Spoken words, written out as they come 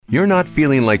You're not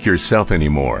feeling like yourself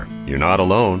anymore. You're not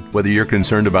alone. Whether you're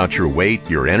concerned about your weight,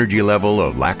 your energy level,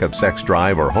 a lack of sex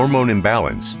drive, or hormone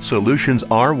imbalance, solutions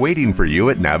are waiting for you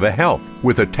at Nava Health.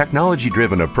 With a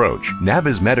technology-driven approach,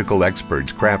 Nava's medical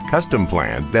experts craft custom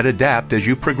plans that adapt as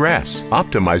you progress,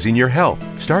 optimizing your health.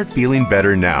 Start feeling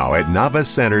better now at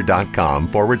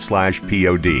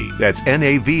navacenter.com/POD. That's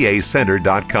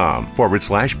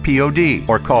NAVAcenter.com/POD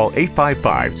or call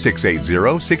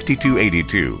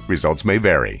 855-680-6282. Results may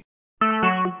vary.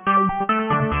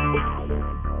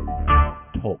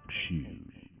 Talk shoes.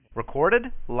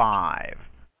 Recorded live.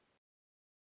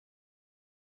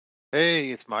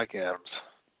 Hey, it's Mike Adams.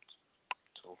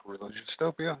 So for Religion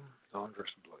Dystopia,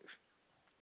 non-verse belief.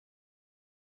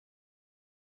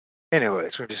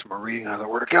 Anyways, we're just more reading out of the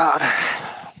Word of God.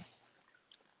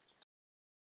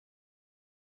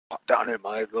 Pop down in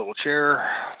my little chair.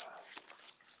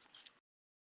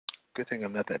 Good thing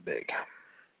I'm not that big.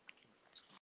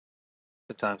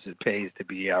 Sometimes it pays to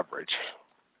be average.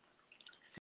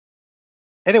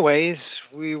 Anyways,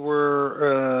 we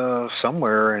were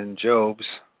somewhere in Job's.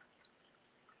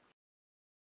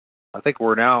 I think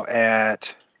we're now at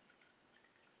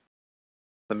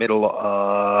the middle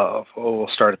of, we'll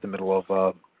start at the middle of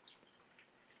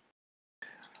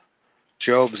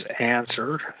Job's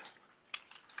answer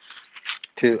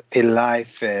to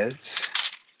Eliphaz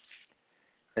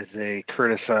as they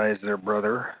criticize their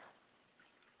brother.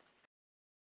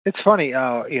 It's funny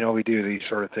how, we do these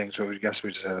sort of things, but we guess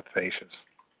we just have patience.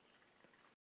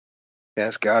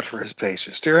 Ask God for his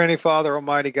patience. Dear Heavenly Father,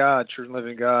 Almighty God, true and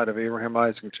living God of Abraham,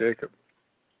 Isaac, and Jacob,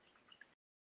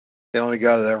 the only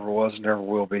God that ever was and never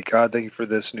will be. God, thank you for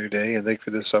this new day, and thank you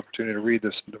for this opportunity to read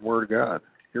the Word of God,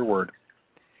 your Word.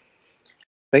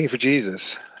 Thank you for Jesus,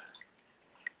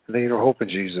 and thank you for hope in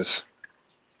Jesus.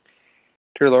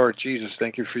 Dear Lord Jesus,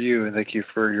 thank you for you, and thank you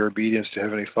for your obedience to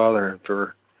Heavenly Father, and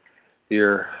for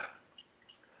your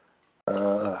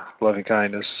loving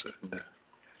kindness, and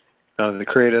not only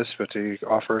to create us, but to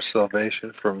offer us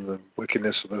salvation from the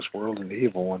wickedness of this world and the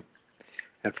evil one,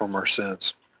 and from our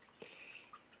sins.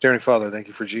 Dear Father, thank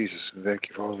you for Jesus, and thank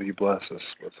you for all that you bless us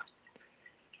with.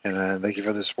 And thank you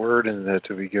for this word, and that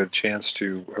we get a chance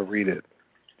to read it.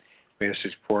 We ask you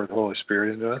to pour the Holy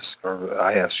Spirit into us, or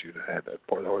I ask you to have that,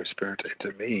 pour the Holy Spirit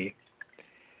into me,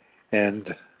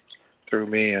 and through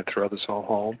me and throughout this whole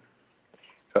home,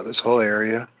 throughout this whole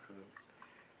area.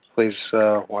 Please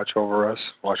watch over us,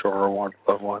 watch over our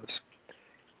loved ones,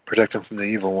 protect them from the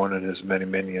evil one and his many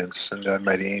minions, and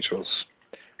mighty angels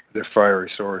with their fiery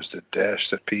swords that dash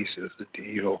to pieces the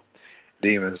evil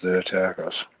demons that attack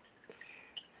us,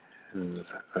 and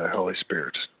the Holy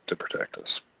Spirit to protect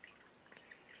us.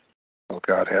 Oh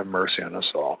God, have mercy on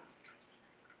us all.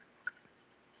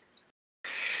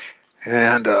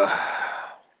 And I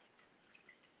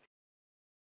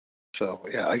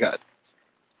got.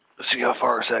 Let's see how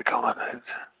far is that coming.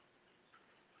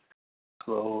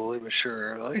 Slowly but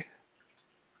surely.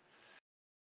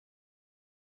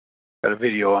 Got a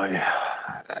video I'm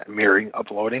mirroring,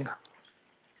 uploading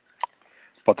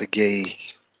about the gay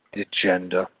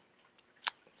agenda.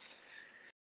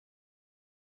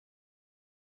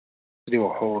 Do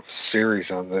a whole series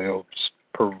on the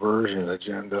perversion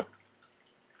agenda.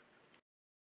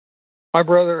 My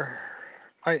brother,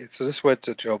 so this went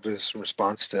to Job's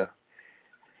response to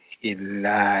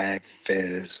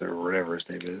Eliphaz, or whatever his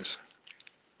name is.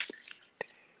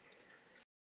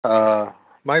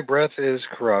 My breath is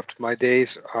corrupt. My days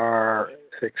are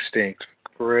extinct.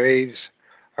 Graves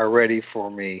are ready for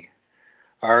me.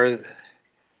 Are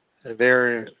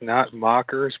there not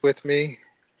mockers with me?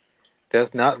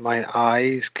 Doth not mine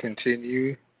eyes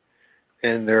continue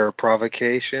in their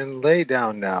provocation? Lay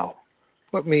down now.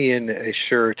 Put me in a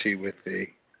surety with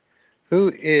thee.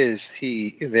 Who is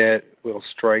he that will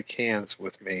strike hands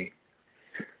with me?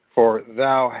 For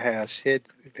thou hast hid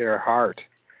their heart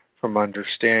from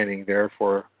understanding,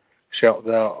 therefore shalt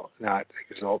thou not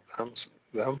exalt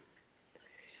them.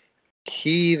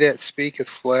 He that speaketh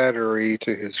flattery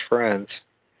to his friends,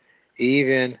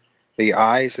 even the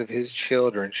eyes of his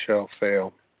children shall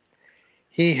fail.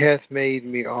 He hath made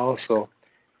me also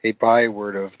a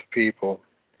byword of the people.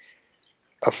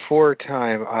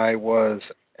 Aforetime I was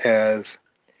as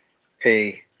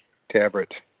a tambre,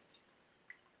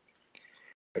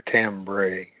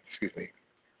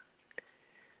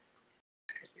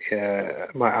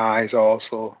 my eyes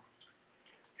also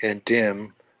and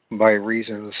dim by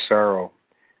reason of sorrow,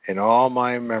 and all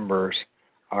my members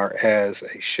are as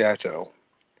a shadow.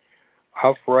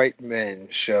 Upright men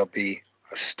shall be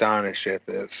astonished at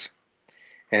this,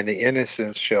 and the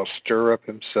innocent shall stir up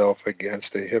himself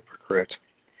against a hypocrite,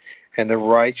 and the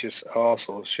righteous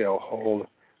also shall hold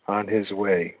on his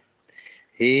way.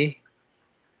 He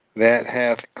that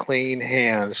hath clean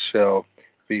hands shall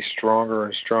be stronger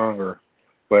and stronger.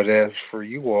 But as for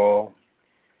you all,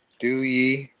 do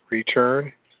ye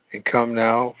return and come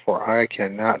now, for I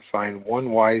cannot find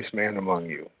one wise man among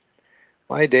you.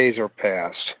 My days are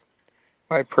past,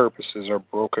 my purposes are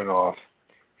broken off,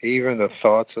 even the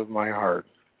thoughts of my heart.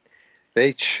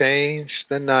 They change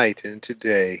the night into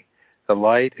day. The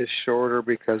light is shorter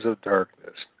because of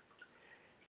darkness.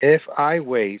 If I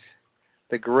wait,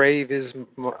 the grave is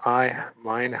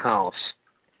mine house.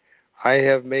 I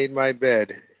have made my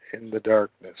bed in the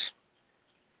darkness.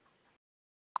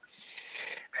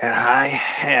 And I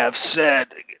have said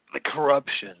the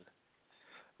corruption,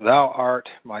 thou art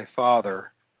my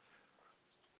father,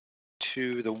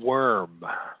 to the worm,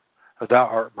 thou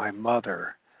art my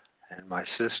mother and my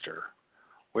sister.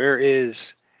 Where is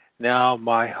now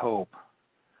my hope?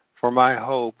 For my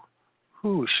hope,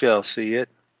 who shall see it?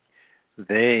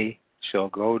 They shall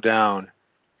go down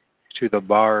to the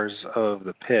bars of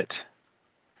the pit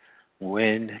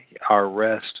when our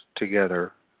rest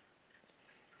together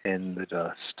in the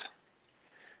dust.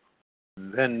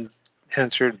 Then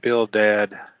answered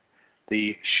Bildad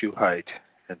the Shuhite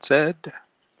and said,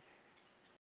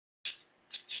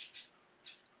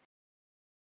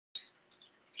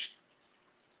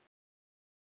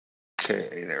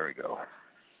 okay, there we go.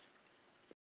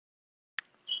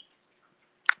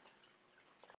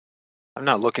 I'm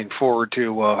not looking forward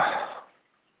to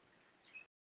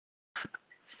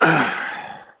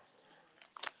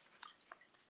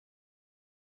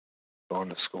going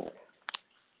to school.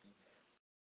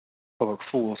 Public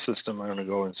school system, I'm going to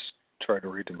go and try to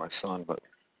read to my son, but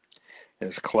in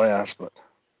his class, but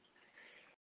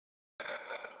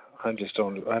I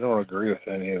don't agree with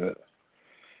any of it.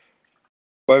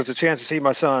 But it's a chance to see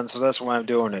my son, so that's why I'm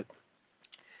doing it.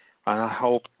 I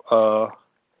hope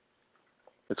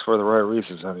it's for the right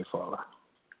reasons, Heavenly Father.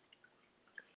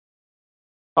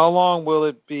 How long will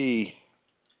it be?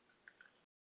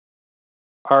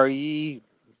 Are ye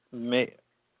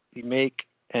make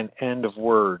an end of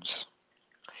words?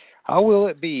 How will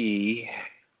it be?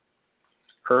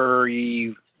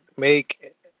 Ye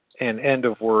make an end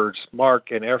of words,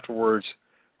 mark, and afterwards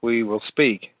we will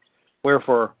speak.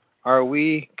 Wherefore are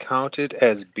we counted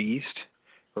as beast,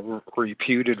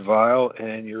 reputed vile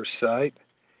in your sight?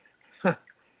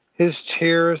 His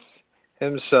teareth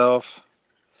himself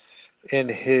in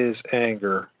his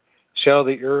anger. Shall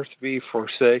the earth be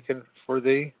forsaken for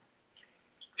thee?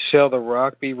 Shall the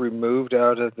rock be removed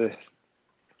out of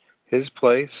his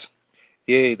place?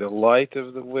 Yea, the light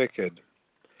of the wicked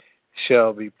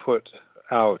shall be put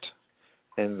out,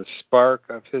 and the spark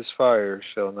of his fire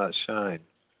shall not shine.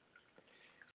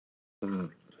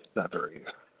 Not very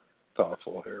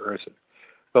thoughtful here, is it?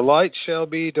 The light shall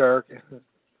be dark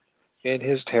in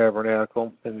his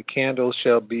tabernacle, and the candle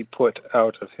shall be put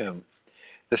out of him.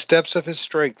 The steps of his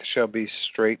strength shall be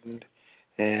straightened,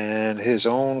 and his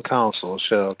own counsel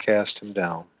shall cast him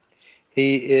down.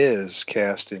 He is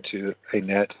cast into a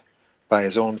net by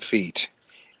his own feet,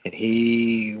 and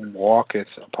he walketh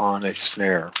upon a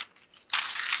snare.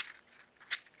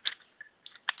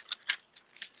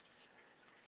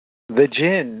 The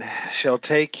jinn shall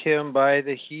take him by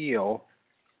the heel.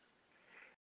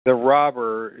 The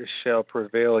robber shall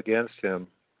prevail against him.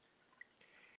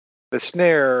 The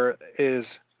snare is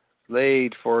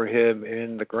laid for him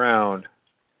in the ground,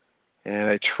 and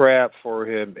a trap for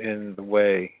him in the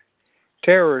way.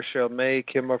 Terror shall make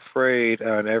him afraid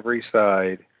on every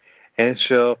side, and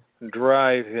shall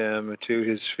drive him to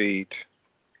his feet.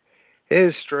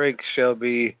 His strength shall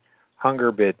be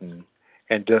hunger-bitten,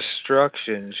 and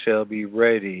destruction shall be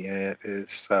ready at his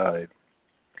side.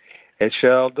 It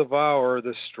shall devour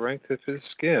the strength of his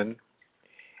skin.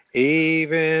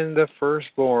 Even the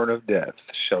firstborn of death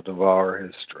shall devour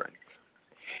his strength.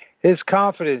 His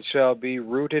confidence shall be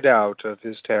rooted out of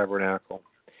his tabernacle,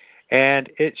 and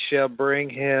it shall bring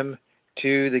him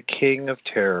to the king of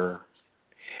terror.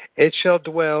 It shall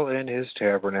dwell in his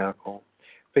tabernacle,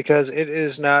 because it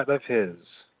is not of his.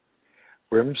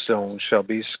 Brimstone shall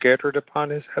be scattered upon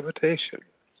his habitation.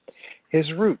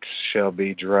 His roots shall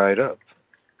be dried up.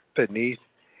 Beneath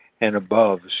and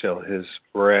above shall his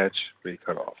branch be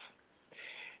cut off.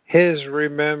 His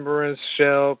remembrance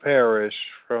shall perish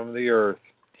from the earth,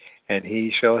 and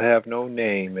he shall have no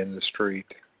name in the street.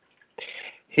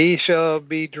 He shall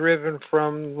be driven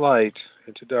from light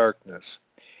into darkness,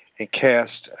 and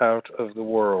cast out of the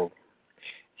world.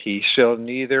 He shall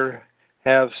neither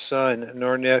have son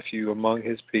nor nephew among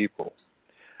his people,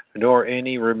 nor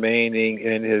any remaining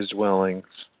in his dwellings.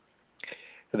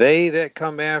 They that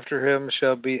come after him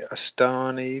shall be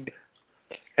astonished,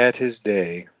 at his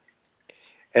day,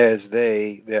 as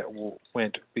they that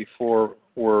went before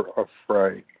were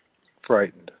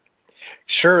frightened.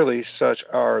 Surely such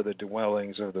are the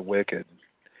dwellings of the wicked.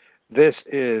 This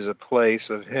is a place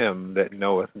of him that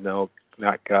knoweth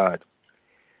not God.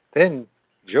 Then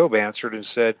Job answered and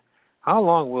said, How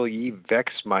long will ye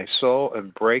vex my soul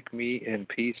and break me in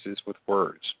pieces with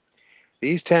words?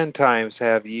 These 10 times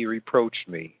have ye reproached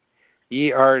me.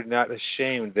 Ye are not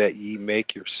ashamed that ye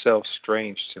make yourself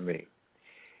strange to me.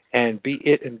 And be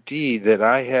it indeed that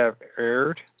I have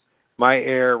erred, my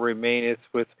error remaineth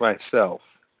with myself.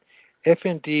 If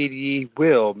indeed ye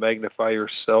will magnify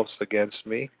yourselves against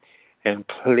me, and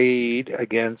plead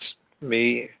against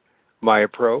me my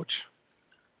approach,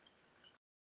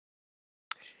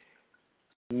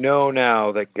 know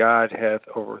now that God hath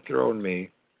overthrown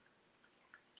me,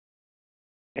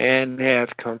 and hath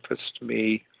compassed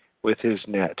me with his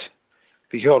net.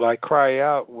 Behold, I cry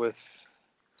out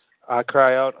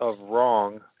of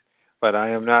wrong, but I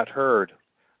am not heard.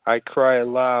 I cry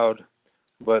aloud,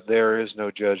 but there is no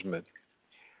judgment.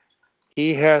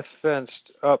 He hath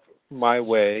fenced up my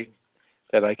way,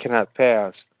 that I cannot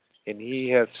pass, and he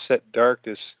hath set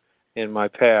darkness in my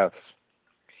paths.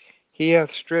 He hath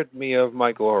stripped me of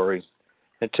my glory,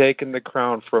 and taken the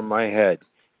crown from my head.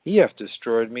 He hath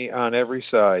destroyed me on every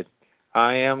side.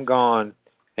 I am gone,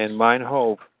 and mine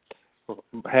hope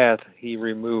hath he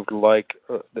removed like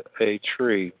a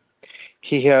tree.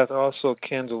 He hath also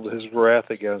kindled his wrath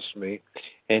against me,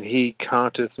 and he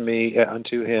counteth me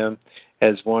unto him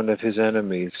as one of his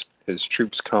enemies. His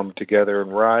troops come together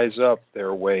and rise up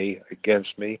their way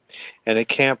against me, and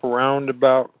encamp round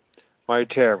about my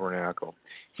tabernacle.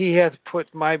 He hath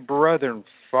put my brethren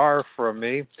far from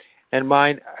me, and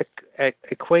mine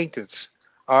acquaintance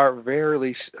are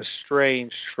verily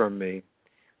estranged from me.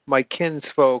 My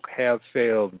kinsfolk have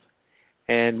failed,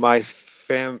 and my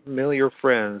familiar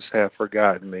friends have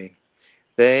forgotten me.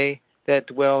 They that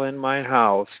dwell in mine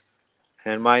house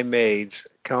and my maids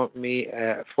count me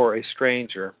for a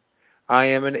stranger. I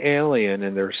am an alien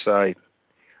in their sight.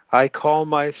 I called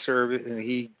my servant, and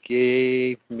he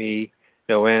gave me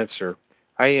no answer.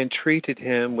 I entreated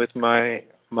him with my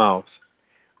mouth.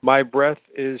 My breath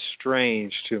is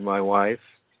strange to my wife,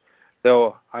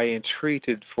 though I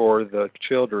entreated for the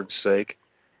children's sake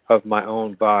of my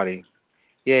own body.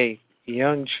 Yea,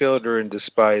 young children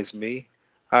despise me.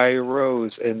 I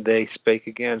arose, and they spake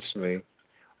against me.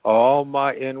 All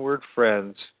my inward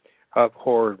friends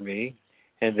abhorred me,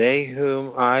 and they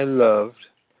whom I loved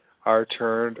are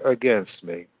turned against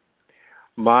me.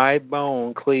 My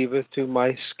bone cleaveth to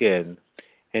my skin,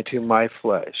 and to my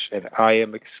flesh, and I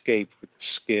am escaped with the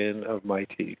skin of my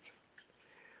teeth.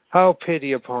 Have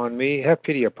pity upon me, have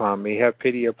pity upon me, have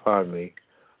pity upon me,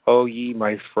 O ye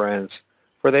my friends,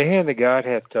 for the hand of God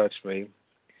hath touched me.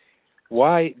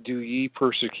 Why do ye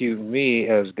persecute me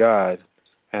as God,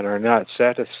 and are not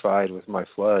satisfied with my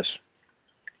flesh?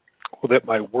 Oh, that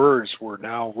my words were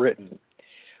now written.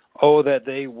 Oh, that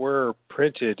they were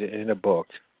printed in a book,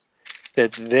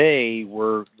 that they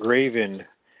were graven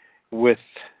with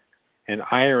an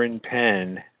iron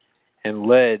pen and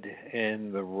lead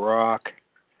in the rock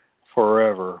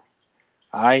forever.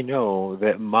 I know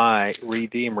that my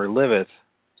Redeemer liveth,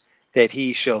 that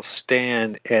he shall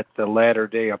stand at the latter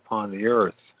day upon the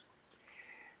earth.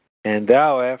 And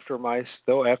though after my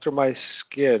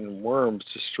skin worms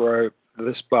destroy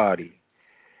this body,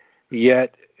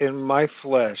 yet in my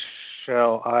flesh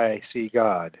shall I see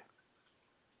God.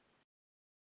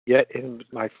 Yet in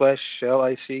my flesh shall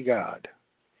I see God,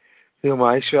 whom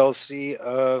I shall see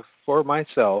for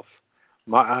myself.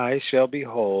 My eyes shall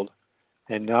behold,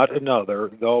 and not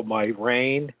another, though my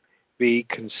reign be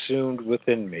consumed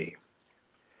within me.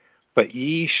 But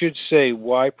ye should say,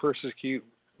 Why persecute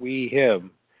we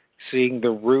him, seeing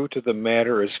the root of the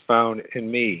matter is found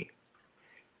in me?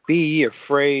 Be ye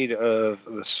afraid of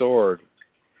the sword,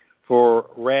 for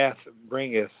wrath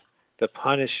bringeth the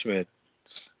punishment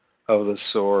of the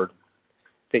sword,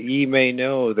 that ye may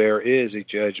know there is a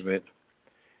judgment.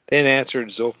 Then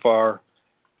answered Zophar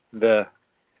the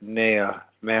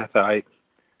Naamathite,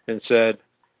 and said,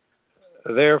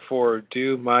 Therefore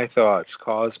do my thoughts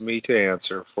cause me to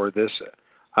answer, for this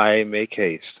I make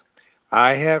haste.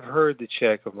 I have heard the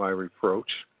check of my reproach.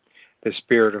 The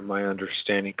spirit of my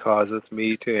understanding causeth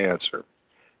me to answer.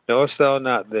 Knowest thou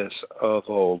not this of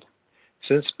old?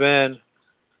 Since man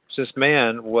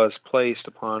was placed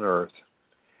upon earth,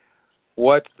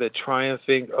 what the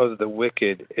triumphing of the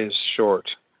wicked is short.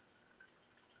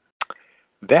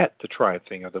 That the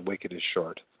triumphing of the wicked is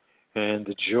short, and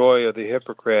the joy of the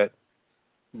hypocrite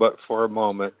but for a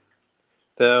moment.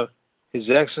 Though his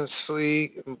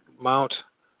excellency mount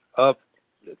up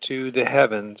to the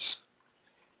heavens,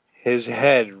 his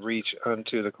head reach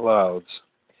unto the clouds.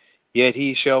 Yet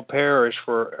he shall perish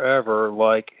forever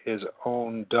like his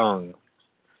own dung.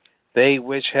 They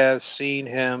which have seen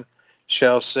him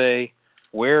shall say,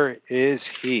 Where is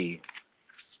he?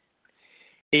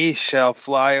 He shall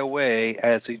fly away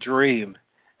as a dream,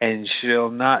 and shall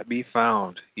not be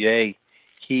found. Yea,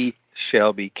 he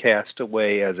shall be cast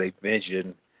away as a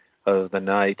vision of the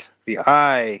night. The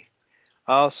eye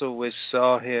also which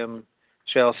saw him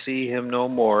shall see him no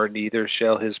more, neither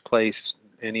shall his place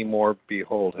any more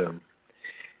behold him.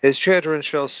 His children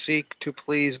shall seek to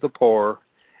please the poor,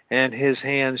 and his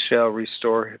hands shall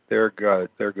restore their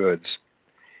goods.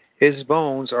 His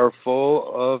bones are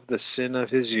full of the sin of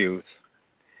his youth,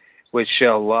 which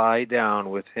shall lie down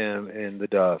with him in the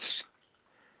dust.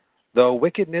 Though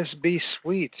wickedness be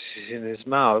sweet in his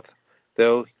mouth,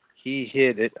 though he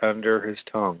hid it under his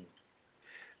tongue,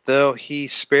 though he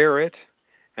spare it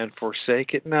and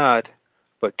forsake it not,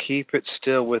 but keep it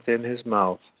still within his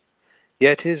mouth,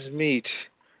 yet his meat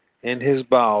in his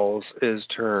bowels is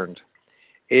turned.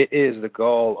 It is the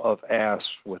gall of asps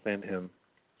within him.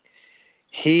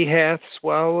 He hath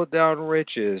swallowed down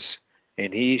riches,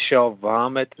 and he shall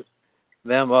vomit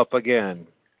them up again.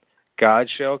 God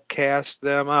shall cast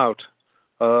them out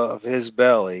of his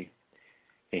belly,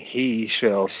 and he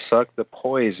shall suck the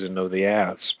poison of the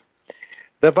asp.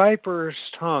 The viper's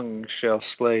tongue shall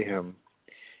slay him.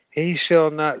 He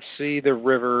shall not see the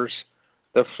rivers,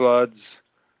 the floods,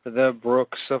 the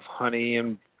brooks of honey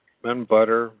and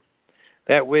butter.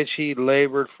 That which he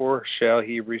labored for shall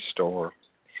he restore,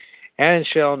 and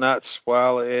shall not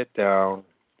swallow it down.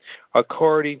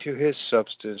 According to his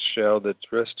substance shall the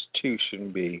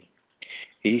restitution be.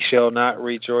 He shall not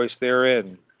rejoice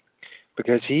therein,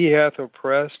 because he hath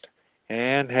oppressed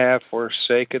and hath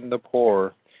forsaken the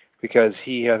poor, because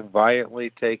he hath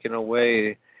violently taken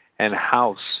away an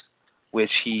house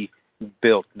which he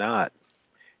built not.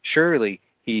 Surely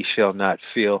he shall not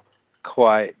feel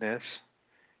quietness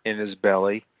in his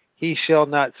belly. He shall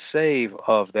not save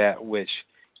of that which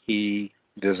he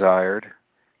desired.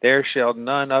 There shall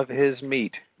none of his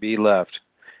meat be left.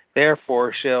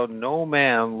 Therefore shall no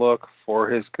man look for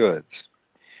his goods.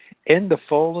 In the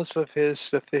fullness of his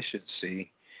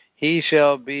sufficiency he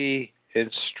shall be in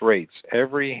straits.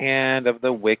 Every hand of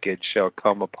the wicked shall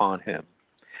come upon him.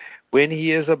 When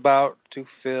he is about to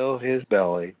fill his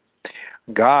belly,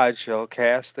 God shall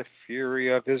cast the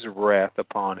fury of his wrath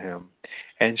upon him,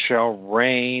 and shall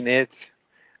rain it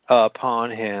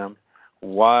upon him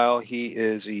while he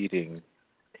is eating.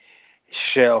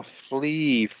 Shall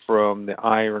flee from the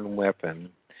iron weapon,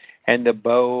 and the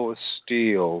bow of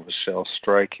steel shall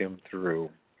strike him through.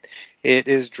 It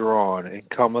is drawn, and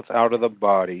cometh out of the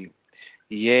body.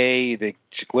 Yea, the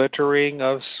glittering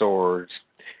of swords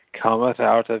cometh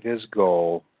out of his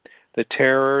gall. The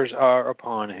terrors are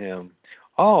upon him.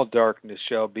 All darkness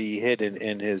shall be hidden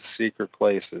in his secret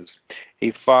places.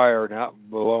 A fire not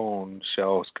blown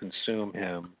shall consume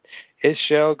him. It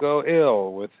shall go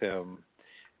ill with him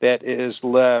that is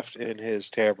left in his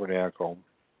tabernacle.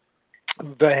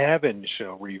 The heavens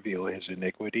shall reveal his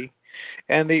iniquity,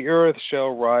 and the earth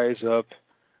shall rise up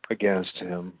against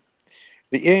him.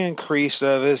 The increase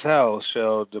of his house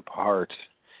shall depart,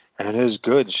 and his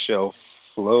goods shall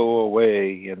flow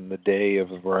away in the day of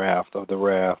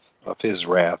his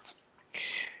wrath.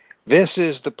 This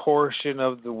is the portion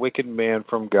of the wicked man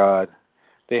from God,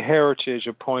 the heritage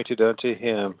appointed unto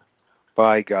him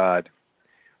by God.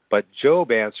 But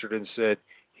Job answered and said,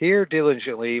 Hear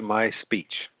diligently my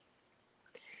speech.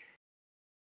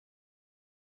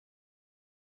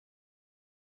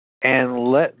 And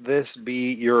let this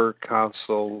be your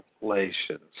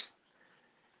consolations.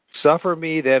 Suffer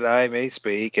me that I may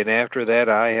speak, and after that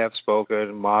I have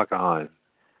spoken, mock on.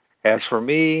 As for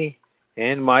me,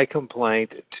 in my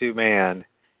complaint to man,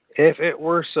 if it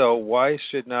were so, why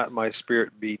should not my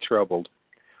spirit be troubled?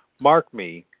 Mark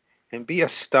me, and be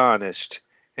astonished,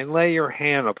 and lay your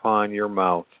hand upon your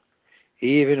mouth.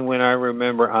 Even when I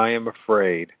remember, I am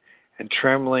afraid, and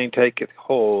trembling taketh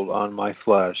hold on my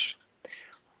flesh.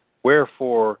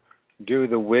 Wherefore do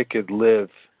the wicked live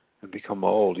and become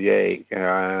old, yea,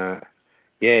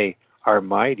 are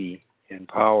mighty in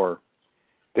power.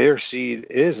 Their seed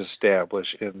is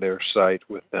established in their sight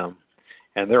with them,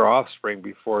 and their offspring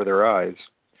before their eyes.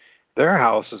 Their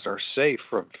houses are safe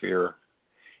from fear,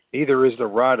 neither is the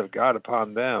rod of God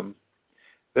upon them.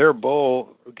 Their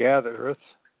bowl gendereth,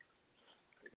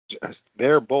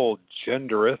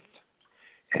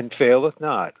 and faileth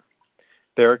not.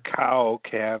 Their cow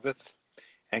calveth,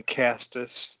 and casteth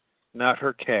not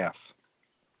her calf.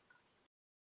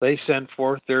 They send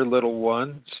forth their little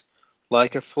ones,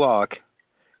 like a flock,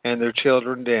 and their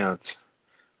children dance.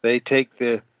 They take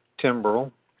the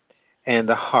timbrel and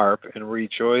the harp and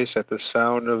rejoice at the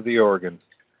sound of the organ.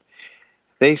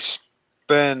 They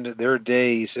spend their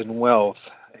days in wealth,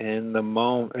 and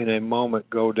in a moment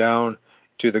go down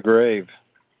to the grave.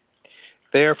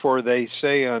 Therefore they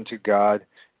say unto God,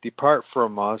 Depart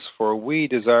from us, for we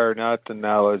desire not the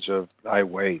knowledge of thy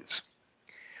ways.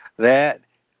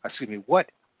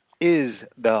 What is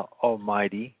the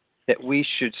Almighty, that we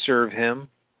should serve him?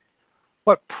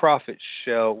 What profit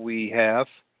shall we have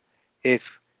if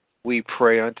we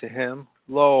pray unto him?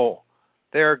 Lo,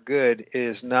 their good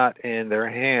is not in their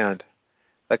hand.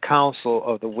 The counsel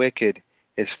of the wicked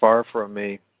is far from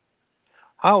me.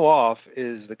 How oft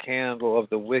is the candle of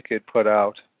the wicked put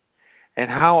out,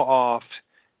 and how oft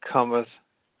cometh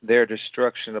their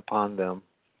destruction upon them?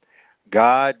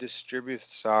 God distributeth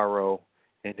sorrow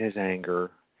in his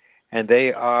anger, and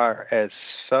they are as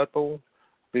subtle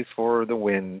before the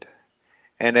wind,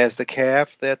 and as the calf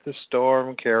that the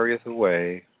storm carrieth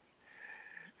away.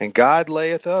 And God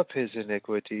layeth up his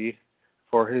iniquity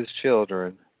for his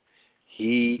children.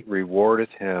 He rewardeth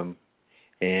him,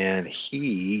 and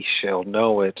he shall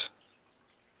know it.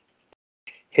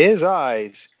 His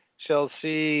eyes shall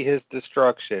see his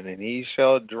destruction, and he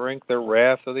shall drink the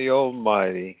wrath of the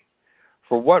Almighty.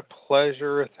 For what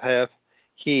pleasure hath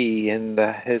he in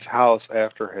his house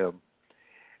after him?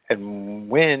 And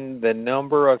when the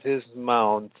number of his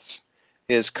mounts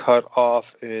is cut off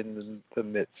in the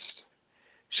midst,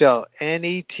 shall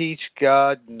any teach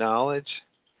God knowledge,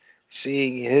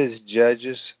 seeing his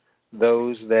judges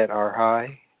those that are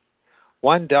high?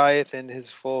 One dieth in his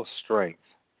full strength,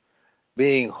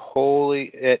 being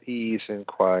wholly at ease and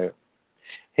quiet.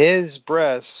 His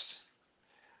breasts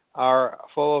are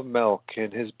full of milk,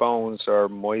 and his bones are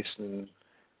moistened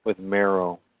with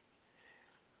marrow.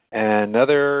 And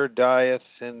another dieth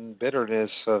in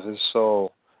bitterness of his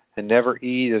soul, and never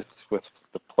eateth with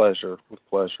pleasure.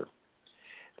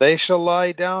 They shall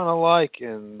lie down alike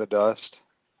in the dust.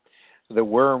 The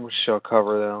worms shall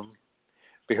cover them.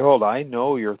 Behold, I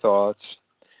know your thoughts,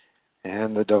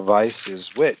 and the devices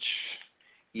which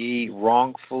ye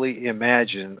wrongfully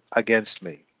imagine against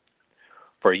me.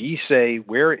 For ye say,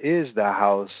 Where is the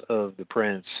house of the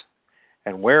prince?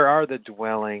 And where are the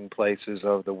dwelling places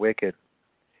of the wicked?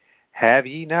 Have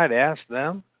ye not asked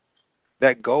them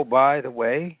that go by the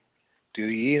way? Do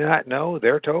ye not know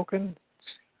their tokens?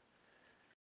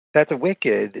 That the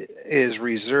wicked is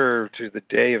reserved to the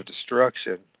day of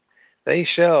destruction. They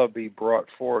shall be brought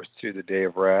forth to the day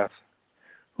of wrath.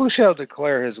 Who shall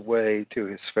declare his way to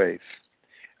his face?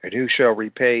 And who shall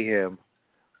repay him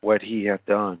what he hath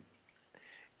done?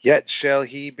 Yet shall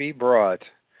he be brought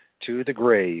to the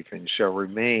grave, and shall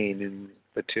remain in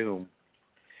the tomb.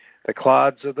 The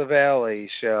clods of the valley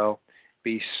shall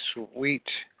be sweet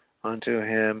unto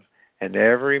him, and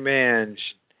every man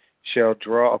shall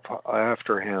draw up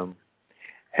after him,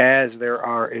 as there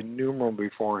are innumerable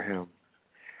before him.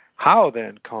 How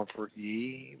then comfort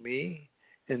ye me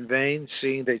in vain,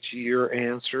 seeing that your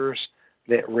answers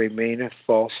that remaineth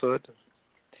falsehood?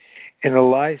 And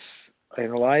Eliphaz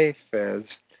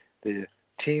the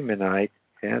Temanite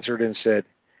answered and said,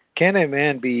 Can a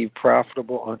man be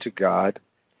profitable unto God,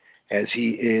 as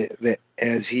he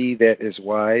that is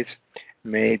wise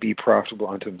may be profitable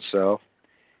unto himself?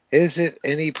 Is it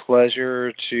any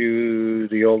pleasure to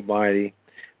the Almighty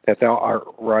that thou art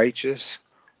righteous,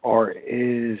 or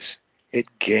is it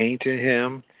gain to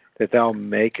him that thou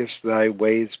makest thy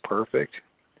ways perfect?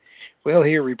 Will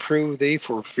he reprove thee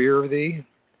for fear of thee?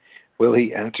 Will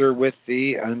he enter with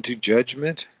thee unto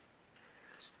judgment?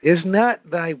 Is not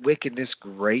thy wickedness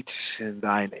great, and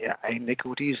thine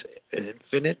iniquities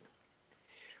infinite?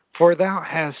 For thou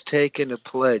hast taken a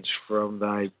pledge from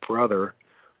thy brother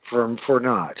for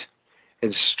naught,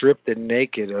 and stripped the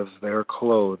naked of their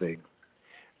clothing.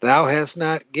 Thou hast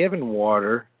not given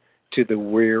water to the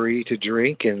weary to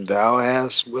drink, and thou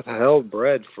hast withheld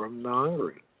bread from the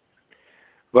hungry.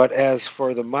 But as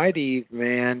for the mighty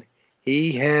man,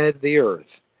 he had the earth,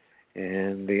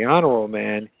 and the honorable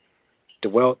man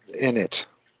dwelt in it.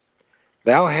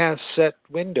 Thou hast set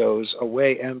windows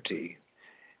away empty,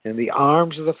 and the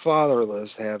arms of the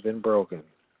fatherless have been broken.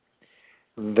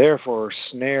 And therefore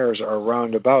snares are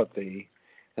round about thee,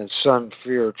 and some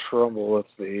fear trembleth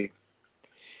thee,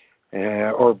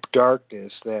 or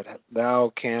darkness that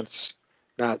thou canst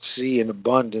not see, and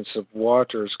abundance of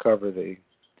waters cover thee.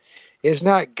 Is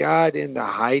not God in the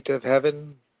height of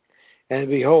heaven? And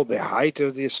behold, the height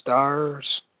of the stars,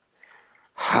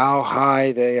 how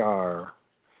high they are.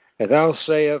 And thou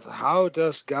sayest, How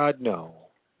does God know?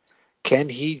 Can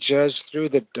he judge through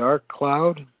the dark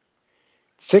cloud?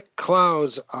 Thick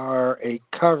clouds are a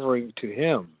covering to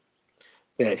him,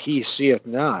 that he seeth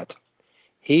not.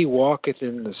 He walketh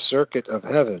in the circuit of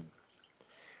heaven.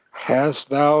 Hast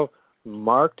thou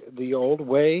marked the old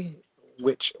way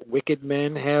which wicked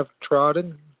men have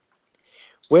trodden,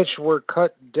 which were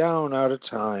cut down out of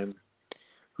time,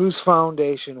 whose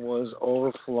foundation was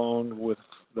overflown with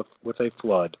a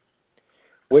flood,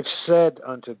 which said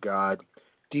unto God,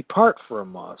 Depart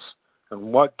from us, and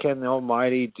what can the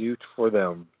Almighty do for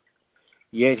them?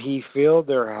 Yet he filled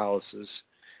their houses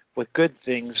with good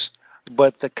things,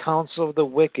 but the counsel of the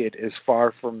wicked is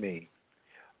far from me.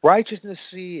 Righteousness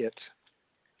see it.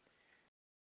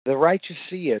 The righteous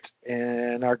see it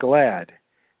and are glad.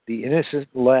 The innocent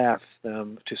laugh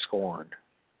them to scorn.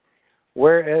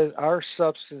 Whereas our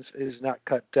substance is not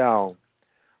cut down,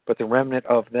 but the remnant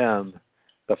of them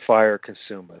the fire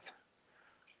consumeth.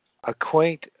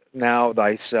 Acquaint now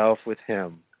thyself with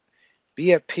him.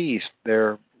 Be at peace,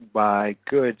 thereby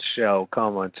good shall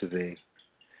come unto thee.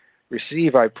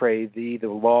 Receive, I pray thee, the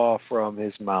law from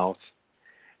his mouth,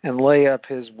 and lay up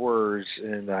his words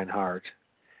in thine heart.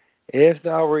 If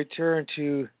thou return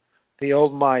to the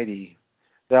Almighty,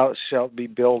 thou shalt be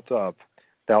built up.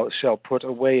 Thou shalt put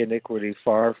away iniquity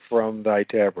far from thy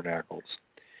tabernacles.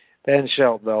 Then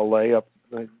shalt thou lay up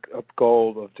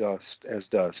gold of dust as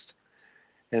dust,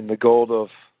 and the gold of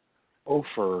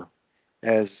Ophir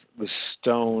as the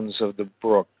stones of the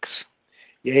brooks.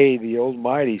 Yea, the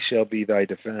Almighty shall be thy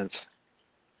defense.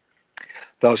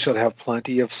 Thou shalt have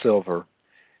plenty of silver.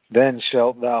 Then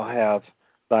shalt thou have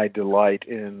thy delight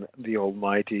in the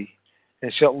Almighty,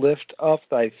 and shalt lift up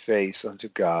thy face unto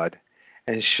God,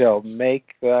 and shalt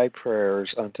make thy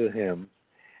prayers unto him,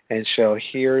 and shall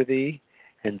hear thee,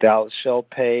 and thou shalt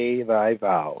pay thy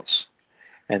vows.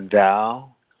 And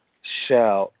thou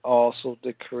shalt also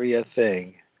decree a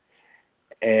thing,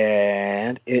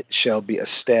 and it shall be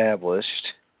established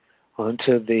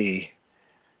unto thee.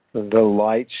 The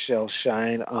light shall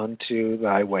shine unto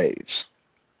thy ways.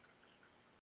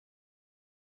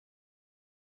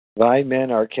 Thy men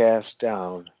are cast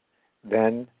down.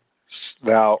 Then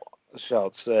thou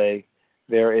shalt say,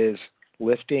 There is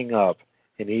lifting up,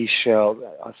 and he shall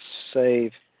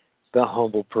save the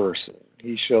humble person.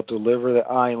 He shall deliver the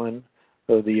island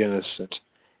of the innocent.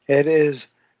 It is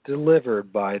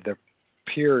delivered by the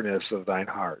pureness of thine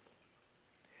heart.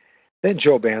 Then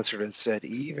Job answered and said,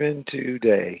 Even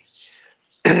today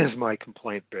is my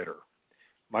complaint bitter.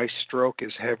 My stroke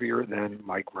is heavier than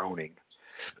my groaning.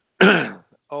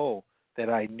 Oh, that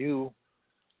I knew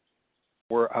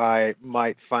where I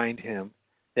might find him,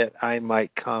 that I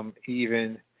might come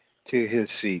even to his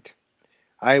seat.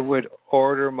 I would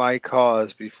order my cause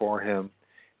before him,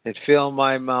 and fill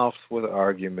my mouth with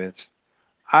arguments.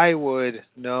 I would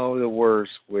know the words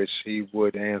which he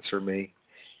would answer me,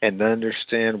 and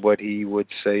understand what he would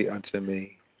say unto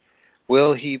me.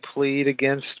 Will he plead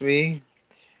against me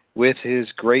with his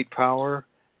great power?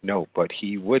 No, but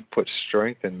he would put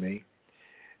strength in me.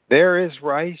 There the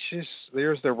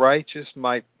righteous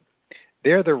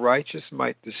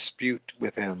might dispute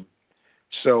with him,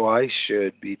 so I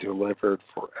should be delivered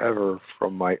forever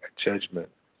from my judgment.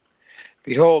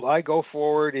 Behold, I go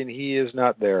forward, and he is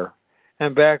not there,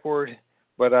 and backward,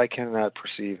 but I cannot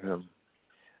perceive him.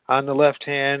 On the left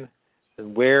hand,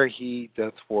 and where he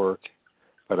doth work,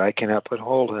 but I cannot put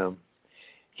hold him.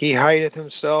 He hideth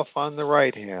himself on the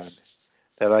right hand,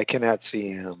 that I cannot see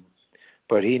him.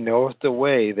 But he knoweth the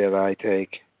way that I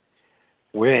take.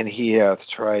 When he hath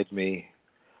tried me,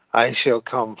 I shall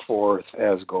come forth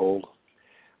as gold.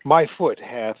 My foot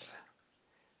hath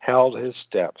held his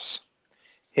steps.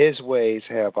 His ways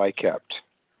have I kept,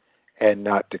 and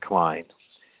not declined.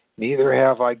 Neither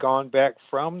have I gone back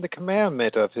from the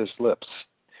commandment of his lips.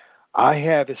 I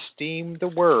have esteemed the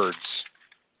words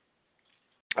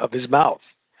of his mouth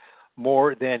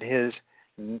more than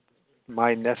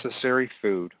my necessary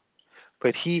food.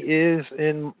 But he is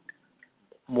in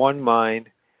one mind,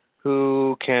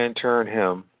 who can turn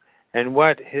him? And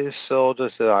what his soul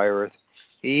desireth,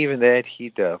 even that he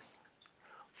doth.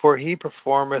 For he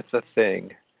performeth the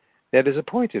thing that is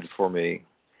appointed for me.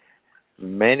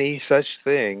 Many such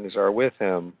things are with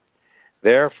him.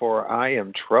 Therefore I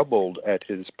am troubled at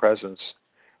his presence.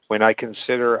 When I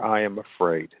consider, I am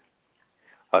afraid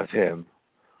of him.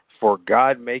 For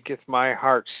God maketh my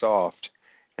heart soft,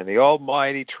 and the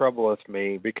Almighty troubleth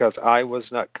me, because I was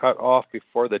not cut off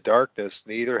before the darkness,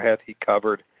 neither hath he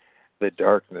covered the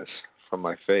darkness from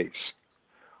my face.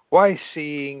 Why,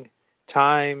 seeing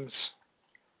times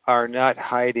are not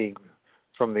hiding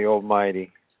from the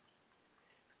Almighty?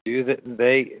 Do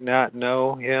they not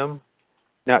know him,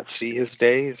 not see his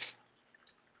days?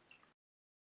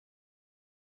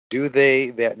 Do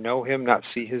they that know him not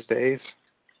see his days?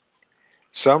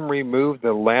 Some remove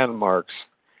the landmarks.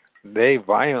 They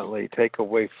violently take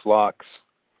away flocks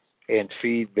and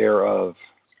feed thereof.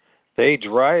 They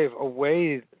drive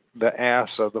away the ass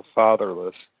of the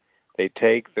fatherless. They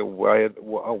take the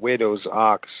widow's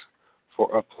ox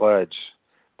for a pledge.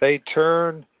 They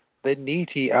turn the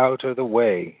needy out of the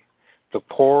way. The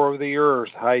poor of the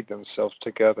earth hide themselves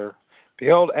together.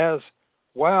 Behold, as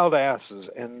wild asses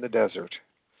in the desert,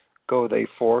 go they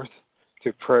forth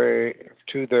to pray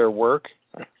to their work,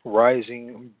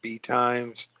 rising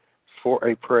betimes for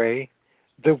a prey.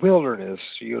 The wilderness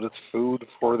yieldeth food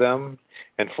for them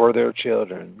and for their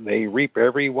children. They reap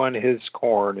every one his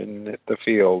corn in the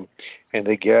field, and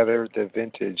they gather the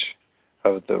vintage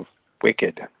of the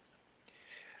wicked.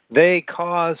 They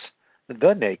cause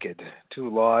the naked to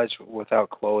lodge without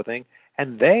clothing,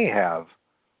 and they have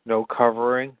no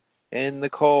covering in the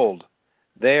cold.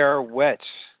 They are wet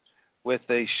with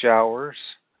the showers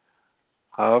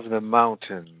of the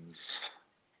mountains,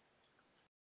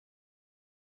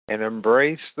 and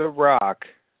embrace the rock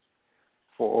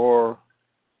for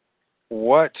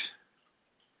want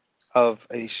of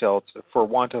a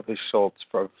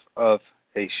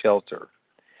shelter.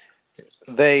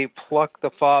 They pluck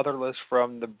the fatherless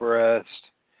from the breast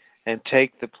and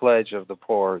take the pledge of the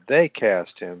poor. They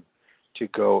cast him to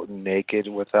go naked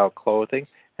without clothing,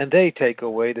 and they take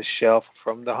away the shelf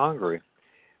from the hungry,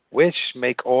 which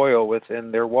make oil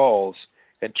within their walls,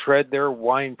 and tread their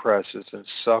wine presses, and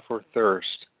suffer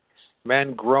thirst.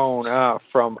 Men groan out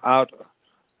from out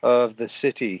of the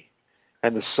city,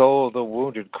 and the soul of the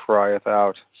wounded crieth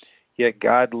out. Yet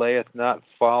God layeth not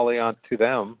folly to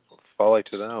them.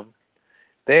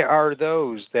 They are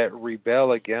those that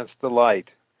rebel against the light.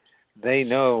 They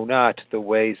know not the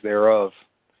ways thereof,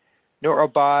 nor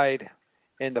abide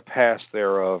in the paths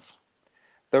thereof.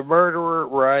 The murderer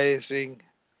rising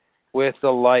with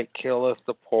the light killeth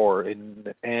the poor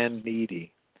and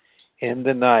needy. In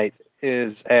the night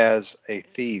is as a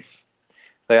thief.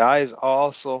 The eyes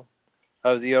also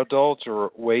of the adulterer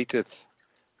waiteth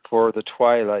for the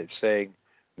twilight, saying,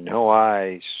 no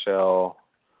eye shall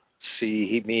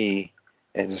see me,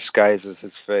 and disguises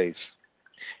his face.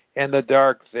 In the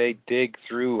dark they dig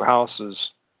through houses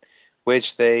which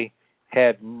they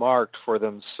had marked for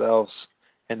themselves.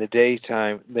 In the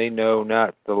daytime they know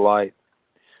not the light.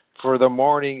 For the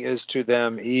morning is to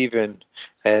them even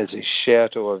as a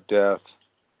shadow of death.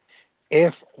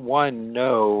 If one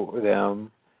know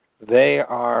them, they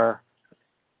are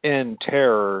in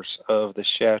terrors of the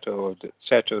shadow of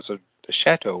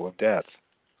death.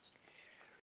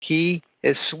 He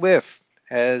is swift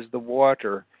as the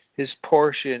water. His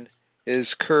portion is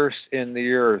cursed in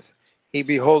the earth. He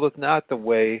beholdeth not the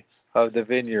way of the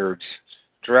vineyards.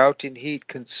 Drought and heat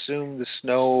consume the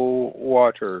snow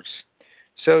waters.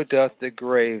 So doth the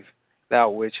grave thou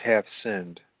which hath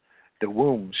sinned. The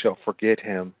womb shall forget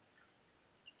him.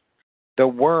 The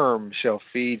worm shall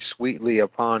feed sweetly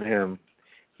upon him.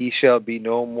 He shall be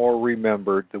no more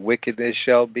remembered. The wickedness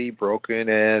shall be broken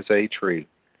as a tree.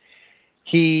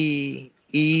 He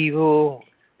evil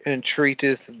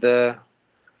entreateth the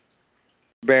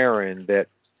barren that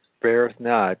beareth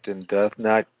not, and doth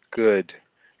not good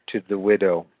to the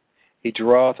widow. He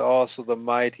draweth also the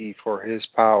mighty for his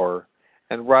power,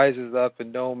 and rises up,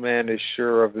 and no man is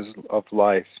sure of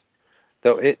life.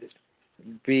 Though it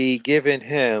be given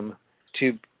him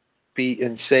to be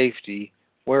in safety,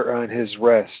 whereon his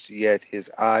rest, yet his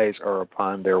eyes are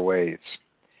upon their ways.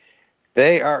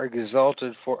 They are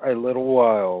exalted for a little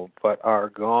while, but are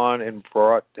gone and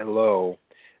brought low.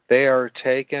 They are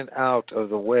taken out of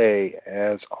the way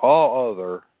as all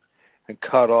other, and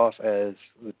cut off as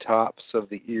the tops of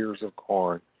the ears of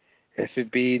corn. If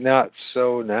it be not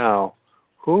so now,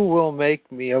 who will make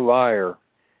me a liar,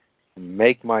 and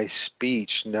make my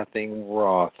speech nothing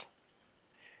wroth?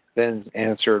 Then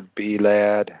answered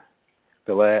Bildad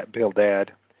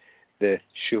the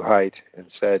Shuhite, and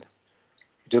said,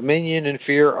 dominion and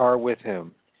fear are with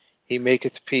him. He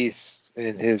maketh peace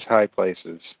in his high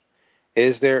places.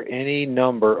 Is there any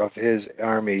number of his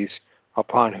armies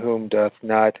upon whom doth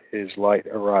not his light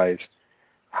arise?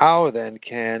 How then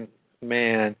can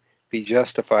man be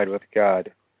justified with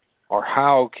God? Or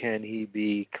how can he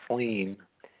be clean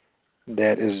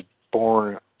that is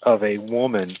born of a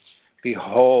woman?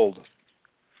 Behold,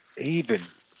 even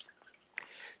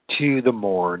to the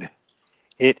morn,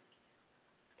 it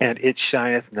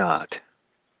shineth not,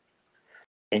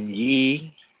 and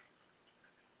yea,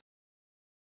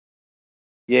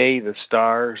 the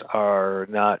stars are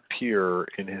not pure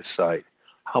in his sight.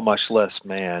 How much less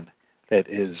man that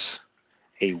is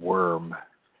a worm?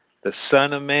 The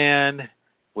Son of Man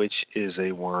which is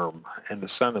a worm, and the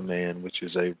Son of Man, which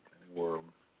is a worm.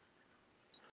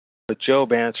 But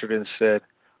Job answered and said,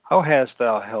 How hast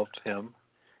thou helped him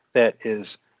that is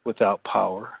without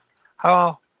power?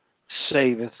 How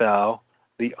savest thou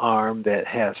the arm that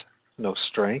hath no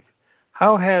strength?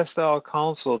 How hast thou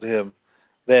counseled him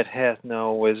that hath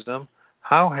no wisdom?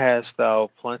 How hast thou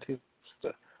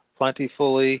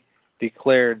plentifully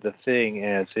declared the thing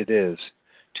as it is?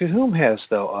 To whom hast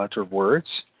thou uttered words?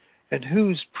 And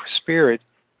whose spirit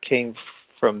came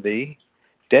from thee?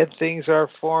 Dead things are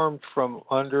formed from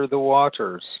under the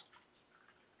waters,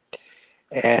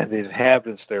 and the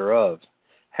inhabitants thereof.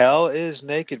 Hell is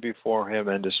naked before him,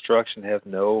 and destruction hath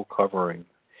no covering.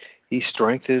 He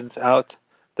strengtheneth out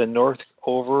the north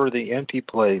over the empty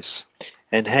place,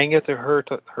 and hangeth the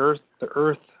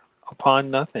earth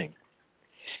upon nothing.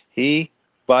 He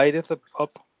biteth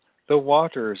up the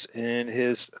waters in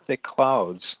his thick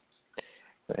clouds,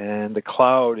 and the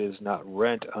cloud is not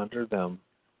rent under them.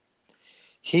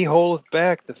 He holdeth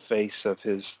back the face of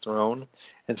his throne,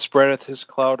 and spreadeth his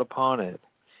cloud upon it.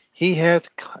 He hath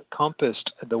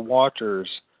compassed the waters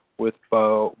with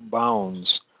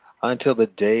bounds, until the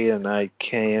day and night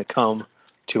can come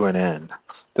to an end.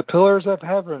 The pillars of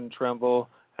heaven tremble,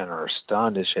 and are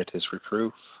astonished at his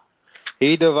reproof.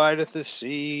 He divideth the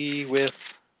sea with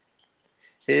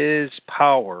his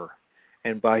power,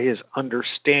 and by his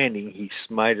understanding he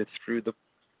smiteth through the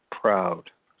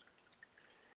proud.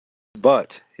 But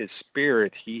his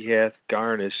spirit he hath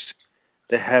garnished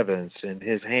the heavens, and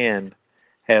his hand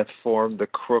hath formed the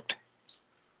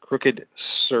crooked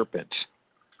serpent.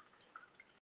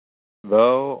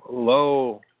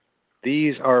 Lo,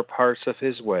 these are parts of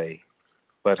his way,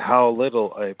 but how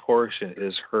little a portion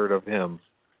is heard of him.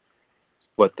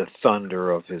 But the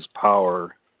thunder of his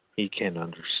power he can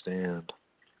understand.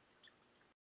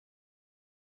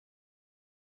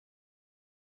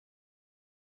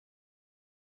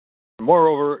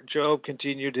 Moreover, Job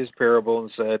continued his parable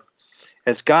and said,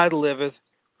 As God liveth,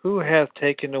 who hath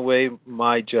taken away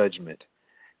my judgment,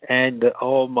 and the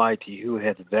Almighty who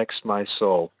hath vexed my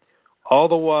soul? All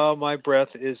the while my breath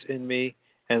is in me,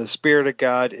 and the Spirit of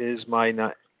God is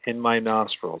in my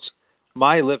nostrils.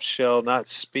 My lips shall not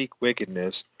speak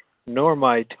wickedness, nor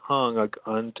my tongue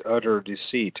utter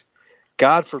deceit.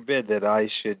 God forbid that I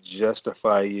should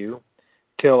justify you.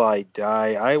 Till I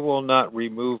die, I will not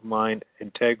remove mine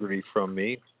integrity from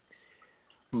me.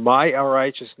 My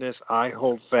righteousness I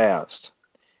hold fast,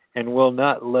 and will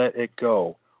not let it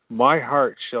go. My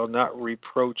heart shall not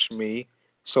reproach me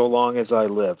so long as I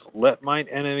live. Let mine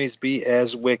enemies be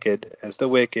as the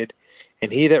wicked,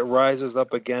 and he that rises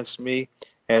up against me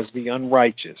as the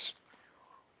unrighteous.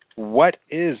 What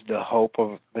is the hope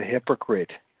of the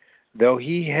hypocrite? Though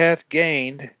he hath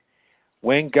gained,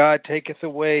 when God taketh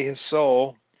away his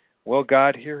soul, will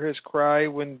God hear his cry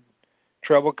when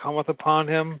trouble cometh upon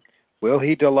him? Will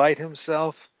he delight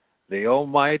himself, the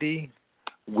Almighty?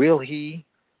 Will he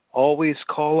always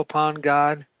call upon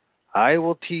God? I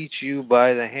will teach you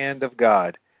by the hand of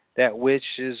God. That which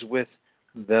is with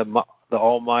the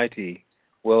Almighty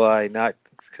will I not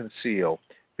conceal.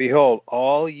 Behold,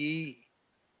 all ye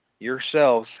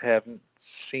yourselves have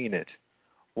seen it.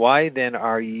 Why then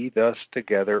are ye thus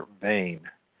together vain?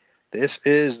 This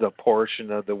is the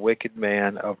portion of the wicked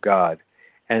man of God,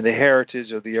 and the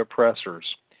heritage of the oppressors,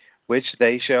 which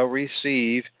they shall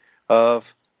receive of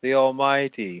the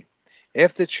Almighty.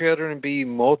 If the children be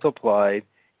multiplied,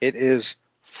 it is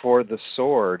for the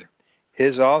sword.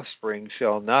 His offspring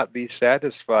shall not be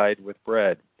satisfied with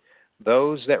bread.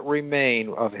 Those that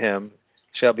remain of him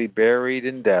shall be buried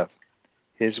in death.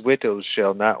 His widows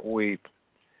shall not weep.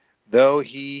 Though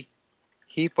he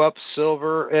heap up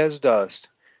silver as dust,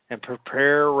 and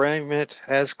prepare raiment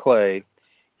as clay,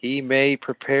 he may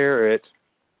prepare it,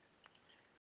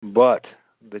 but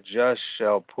the just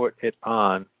shall put it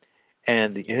on,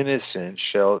 and the innocent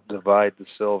shall divide the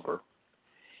silver.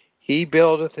 He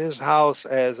buildeth his house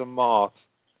as a moth,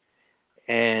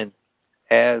 and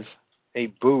as a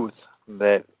booth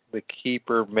that the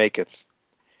keeper maketh.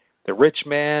 The rich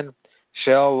man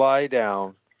shall lie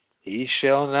down, he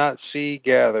shall not see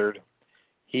gathered.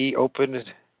 He openeth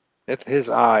his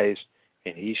eyes,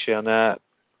 and he shall not,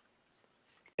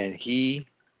 and he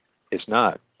is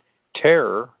not.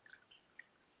 Terrors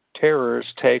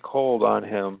take hold on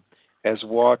him as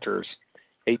waters.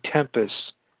 A tempest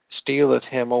stealeth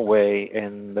him away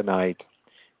in the night.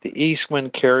 The east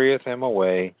wind carrieth him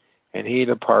away, and he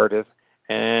departeth,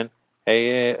 and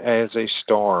as a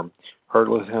storm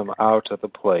hurleth him out of the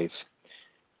place.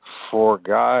 For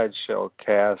God shall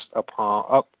cast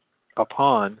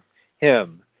upon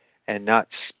him, and not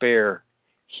spare.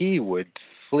 He would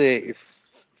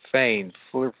fain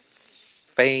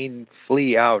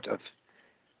flee out of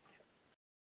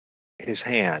his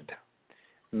hand.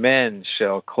 Men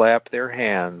shall clap their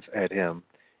hands at him,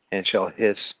 and shall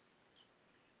hiss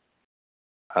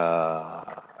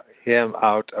him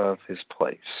out of his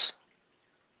place.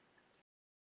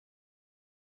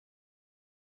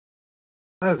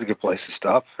 That's a good place to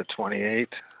stop for 28.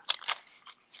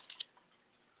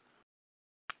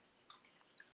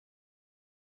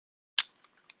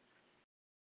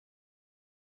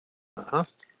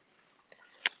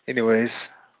 Anyways,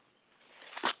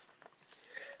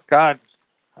 God,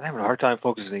 I'm having a hard time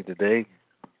focusing today.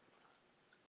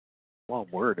 One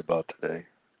word about today.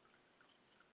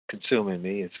 Consuming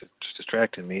me. It's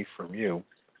distracting me from you.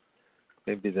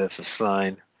 Maybe that's a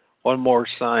sign. One more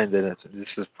sign that this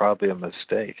is probably a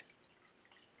mistake.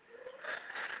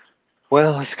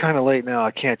 Well, it's kind of late now.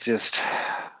 I can't just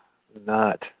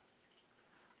not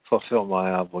fulfill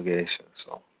my obligation.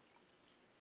 So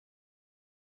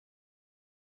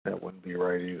that wouldn't be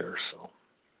right either. So,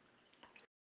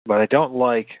 but I don't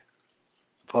like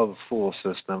the public school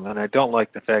system, and I don't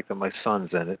like the fact that my son's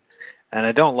in it, and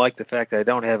I don't like the fact that I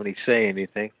don't have any say in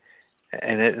anything,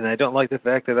 and I don't like the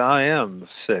fact that I am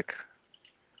sick,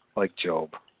 like Job.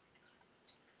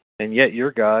 And yet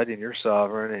you're God, and you're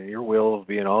sovereign, and your will will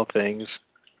be in all things.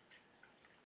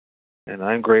 And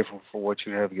I'm grateful for what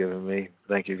you have given me.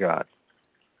 Thank you, God.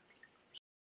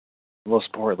 Most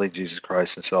importantly, Jesus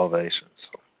Christ and salvation.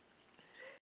 So,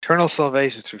 eternal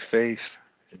salvation through faith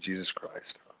in Jesus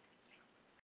Christ.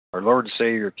 Our Lord and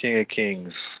Savior, King of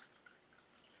Kings,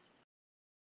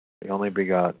 the only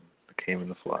begotten, that came in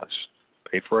the flesh.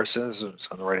 Paid for our sins, and it's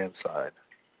on the right-hand side.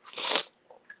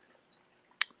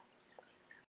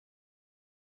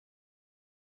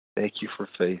 Thank you for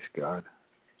faith, God.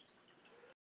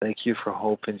 Thank you for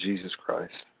hope in Jesus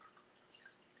Christ.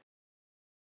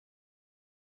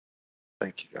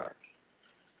 Thank you, God.